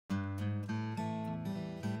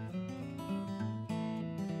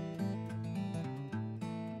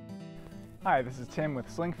Hi, this is Tim with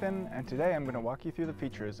SlingFin, and today I'm going to walk you through the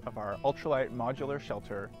features of our ultralight modular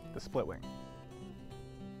shelter, the SplitWing.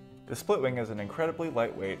 The SplitWing is an incredibly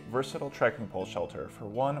lightweight, versatile trekking pole shelter for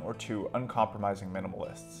 1 or 2 uncompromising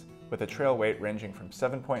minimalists, with a trail weight ranging from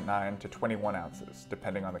 7.9 to 21 ounces,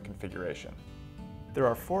 depending on the configuration. There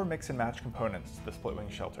are 4 mix and match components to the SplitWing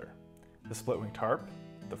shelter: the SplitWing tarp,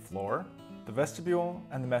 the floor, the vestibule,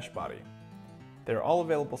 and the mesh body. They are all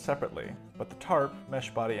available separately, but the tarp,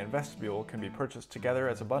 mesh body, and vestibule can be purchased together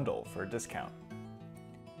as a bundle for a discount.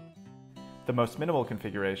 The most minimal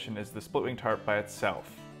configuration is the SplitWing tarp by itself,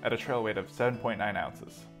 at a trail weight of 7.9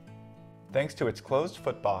 ounces. Thanks to its closed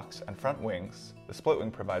foot box and front wings, the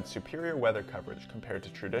SplitWing provides superior weather coverage compared to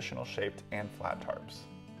traditional shaped and flat tarps.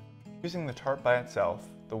 Using the tarp by itself,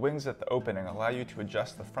 the wings at the opening allow you to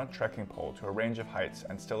adjust the front trekking pole to a range of heights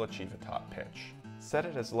and still achieve a top pitch. Set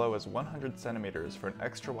it as low as 100 centimeters for an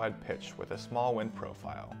extra wide pitch with a small wind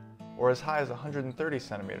profile, or as high as 130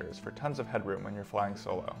 centimeters for tons of headroom when you're flying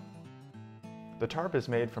solo. The tarp is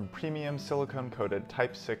made from premium silicone-coated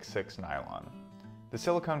Type 6/6 nylon. The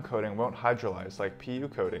silicone coating won't hydrolyze like PU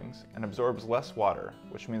coatings and absorbs less water,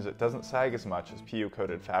 which means it doesn't sag as much as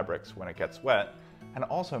PU-coated fabrics when it gets wet, and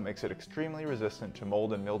also makes it extremely resistant to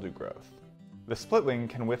mold and mildew growth. The SplitWing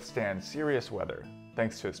can withstand serious weather,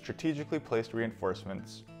 thanks to its strategically placed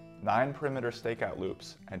reinforcements, 9 perimeter stakeout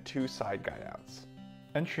loops, and 2 side guy-outs.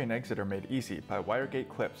 Entry and exit are made easy by wire gate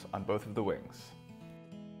clips on both of the wings.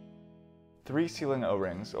 3 ceiling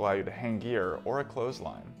O-rings allow you to hang gear or a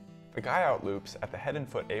clothesline. The guy-out loops at the head and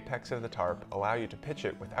foot apex of the tarp allow you to pitch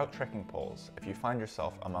it without trekking poles if you find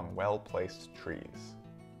yourself among well-placed trees.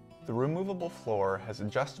 The removable floor has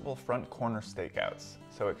adjustable front corner stakeouts,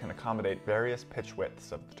 so it can accommodate various pitch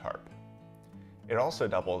widths of the tarp. It also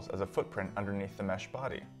doubles as a footprint underneath the mesh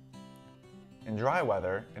body. In dry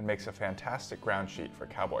weather, it makes a fantastic ground sheet for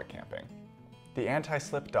cowboy camping. The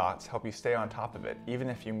anti-slip dots help you stay on top of it even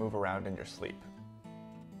if you move around in your sleep.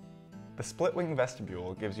 The SplitWing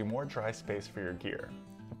vestibule gives you more dry space for your gear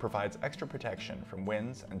and provides extra protection from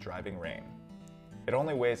winds and driving rain. It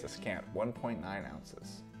only weighs a scant 1.9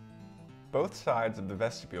 ounces. Both sides of the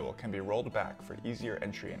vestibule can be rolled back for easier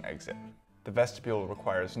entry and exit. The vestibule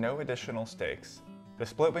requires no additional stakes. The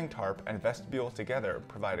SplitWing tarp and vestibule together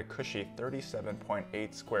provide a cushy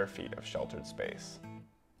 37.8 square feet of sheltered space.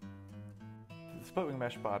 The SplitWing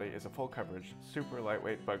mesh body is a full coverage, super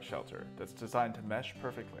lightweight bug shelter that's designed to mesh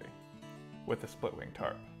perfectly with the SplitWing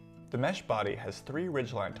tarp. The mesh body has 3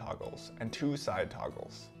 ridgeline toggles and 2 side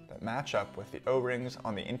toggles that match up with the O-rings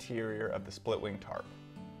on the interior of the SplitWing tarp.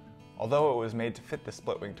 Although it was made to fit the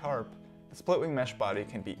SplitWing tarp, the SplitWing mesh body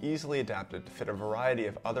can be easily adapted to fit a variety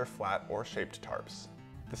of other flat or shaped tarps.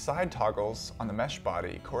 The side toggles on the mesh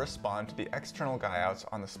body correspond to the external guy-outs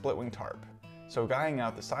on the SplitWing tarp, so guying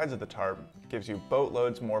out the sides of the tarp gives you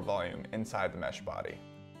boatloads more volume inside the mesh body.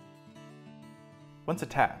 Once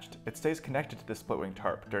attached, it stays connected to the SplitWing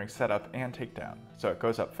tarp during setup and takedown, so it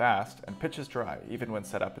goes up fast and pitches dry even when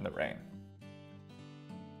set up in the rain.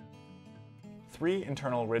 3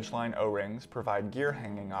 internal ridgeline O-rings provide gear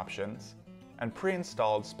hanging options, and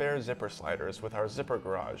pre-installed spare zipper sliders with our zipper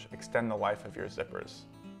garage extend the life of your zippers.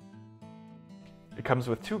 It comes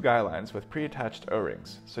with 2 guy lines with pre-attached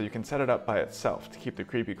O-rings, so you can set it up by itself to keep the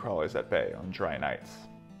creepy crawlies at bay on dry nights.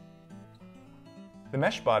 The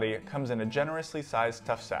mesh body comes in a generously sized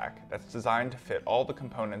stuff sack that's designed to fit all the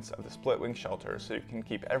components of the SplitWing shelter so you can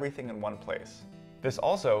keep everything in one place. This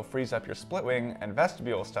also frees up your SplitWing and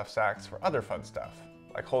vestibule stuff sacks for other fun stuff,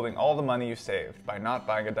 like holding all the money you saved by not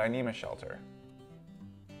buying a Dyneema shelter.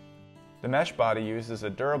 The mesh body uses a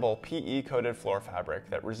durable PE-coated floor fabric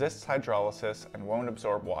that resists hydrolysis and won't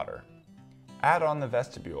absorb water. Add on the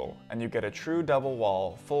vestibule, and you get a true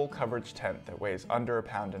double-wall, full-coverage tent that weighs under 1.5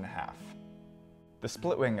 pounds. The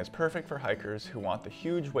SplitWing is perfect for hikers who want the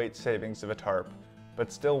huge weight savings of a tarp,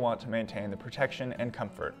 but still want to maintain the protection and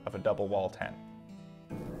comfort of a double-wall tent.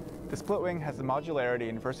 The SplitWing has the modularity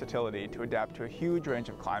and versatility to adapt to a huge range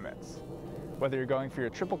of climates. Whether you're going for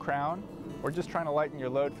your Triple Crown or just trying to lighten your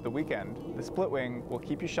load for the weekend, the SplitWing will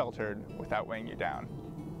keep you sheltered without weighing you down.